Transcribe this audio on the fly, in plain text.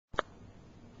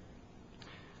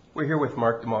We're here with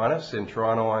Mark Demontis in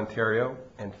Toronto, Ontario,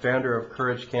 and founder of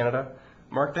Courage Canada.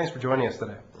 Mark, thanks for joining us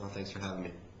today. Well, thanks for having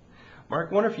me. Mark,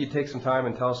 I wonder if you'd take some time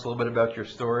and tell us a little bit about your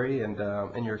story and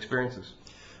your experiences.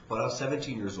 When I was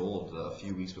 17 years old, a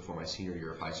few weeks before my senior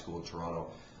year of high school in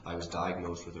Toronto, I was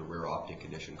diagnosed with a rare optic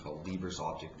condition called Leber's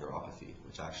optic neuropathy,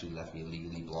 which actually left me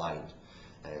legally blind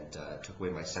and took away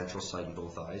my central sight in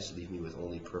both eyes, leaving me with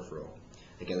only peripheral.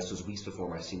 Again, this was weeks before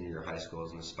my senior year of high school. I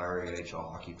was an aspiring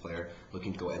NHL hockey player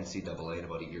looking to go NCAA in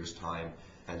about a year's time,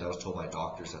 and I was told by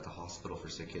doctors at the hospital for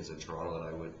sick kids in Toronto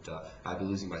that I'd be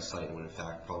losing my sight and would in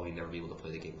fact probably never be able to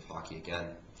play the game of hockey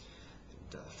again.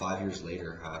 5 years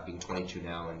later, being 22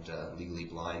 now and legally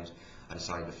blind, I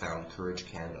decided to found Courage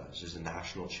Canada, which is a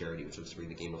national charity which looks to bring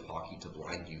the game of hockey to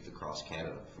blind youth across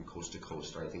Canada from coast to coast,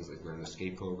 starting things like learn to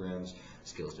skate programs,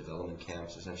 skills development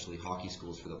camps, essentially hockey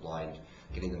schools for the blind,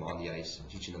 getting them on the ice,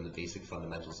 teaching them the basic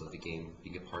fundamentals of the game,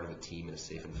 being a part of a team in a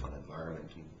safe and fun environment.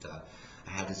 And I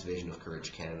had this vision of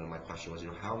Courage Canada, and my question was,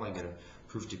 how am I going to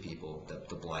prove to people that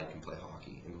the blind can play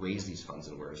hockey and raise these funds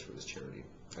and awareness for this charity?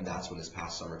 And that's when this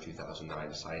past summer, 2009, I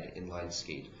decided to inline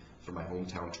skate from my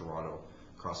hometown, Toronto,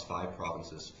 across 5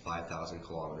 provinces, 5,000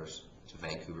 kilometers to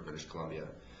Vancouver, British Columbia.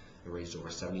 I raised over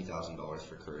 $70,000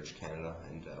 for Courage Canada,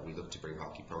 and we look to bring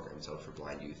hockey programs out for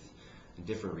blind youth in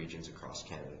different regions across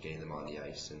Canada, getting them on the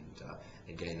ice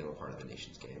and getting them a part of the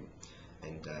nation's game.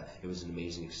 And it was an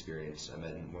amazing experience. I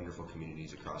met in wonderful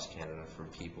communities across Canada, from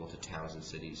people to towns and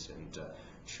cities, and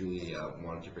truly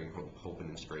wanted to bring hope and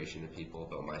inspiration to people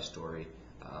about my story,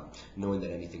 knowing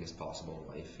that anything is possible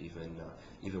in life,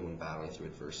 even when battling through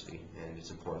adversity. And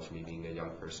it's important for me, being a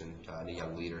young person and a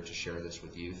young leader, to share this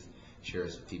with youth, share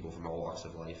this with people from all walks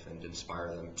of life, and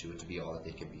inspire them to be all that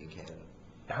they can be in Canada.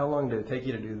 How long did it take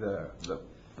you to do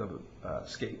the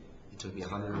skate? It took me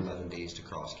 111 days to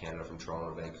cross Canada from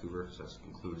Toronto to Vancouver, so that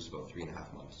includes about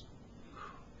 3.5 months.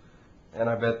 And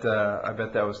I bet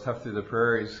that was tough through the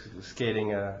prairies,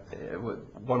 skating.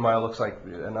 1 mile looks like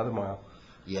another mile.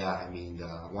 Yeah, I mean,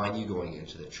 well, I knew going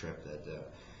into the trip that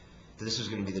this was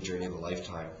going to be the journey of a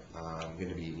lifetime. I'm going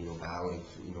to be, battling,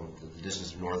 the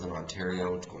distance of northern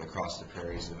Ontario, going across the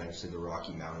prairies, and eventually the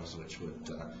Rocky Mountains,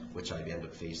 which I'd end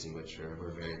up facing, which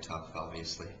were very tough,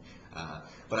 obviously.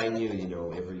 But I knew,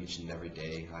 each and every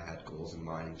day I had goals in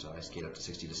mind. I skate up to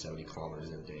 60 to 70 kilometers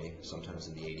in a day, sometimes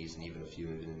in the 80s, and even a few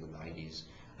in the 90s.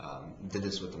 Did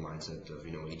this with the mindset of,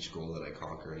 each goal that I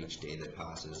conquer and each day that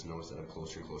passes knows that I'm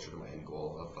closer and closer to my end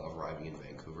goal of arriving in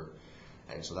Vancouver.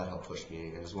 And so that helped push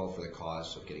me, and as well for the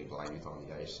cause of getting blind youth on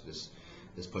the ice.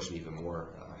 This pushed me even more.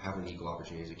 Having the equal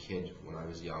opportunity as a kid when I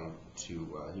was young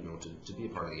to be a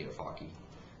part of the game of hockey.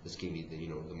 This gave me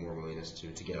the more willingness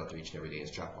to get out there each and every day and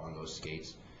strap on those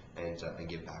skates and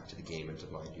give back to the game and to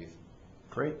blind youth.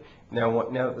 Great. Now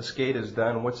that the skate is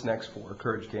done, what's next for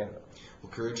Courage Canada?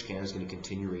 Well, Courage Canada is going to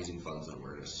continue raising funds and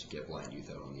awareness to get blind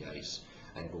youth out on the ice.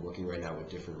 And we're working right now with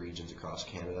different regions across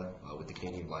Canada, with the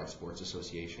Canadian Blind Sports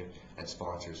Association, and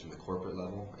sponsors from the corporate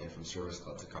level and from service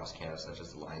clubs across Canada, such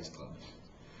as the Lions Club,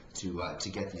 to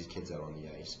get these kids out on the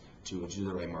ice, to do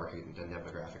the right market and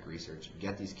demographic research,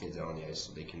 get these kids out on the ice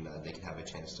so they can have a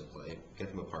chance to play,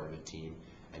 get them a part of a team,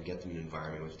 and get them in an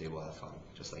environment in which they will have fun,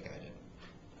 just like I did.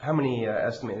 How many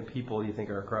estimated people do you think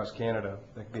are across Canada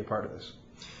that could be a part of this?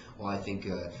 Well, I think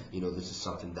this is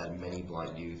something that many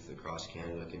blind youth across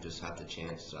Canada can just have the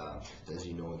chance. As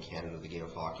you know, in Canada, the game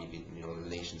of hockey, the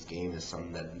nation's game, is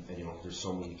something that there's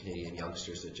so many Canadian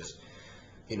youngsters that just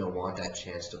want that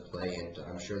chance to play, and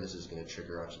I'm sure this is going to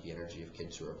trigger out the energy of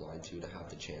kids who are blind too, to have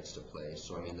the chance to play.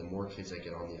 So I mean, the more kids that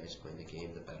get on the ice playing the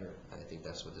game, the better. And I think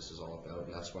that's what this is all about,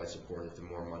 and that's why it's important that the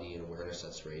more money and awareness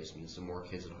that's raised means the more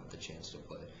kids will have the chance to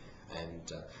play.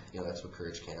 And that's what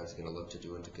Courage Canada is going to look to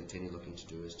do, and to continue looking to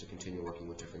do, is to continue working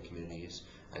with different communities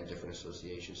and different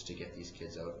associations to get these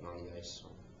kids out and on the ice. So.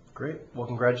 Great. Well,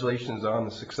 congratulations on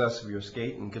the success of your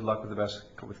skate, and good luck with the best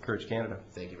with Courage Canada.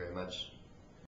 Thank you very much.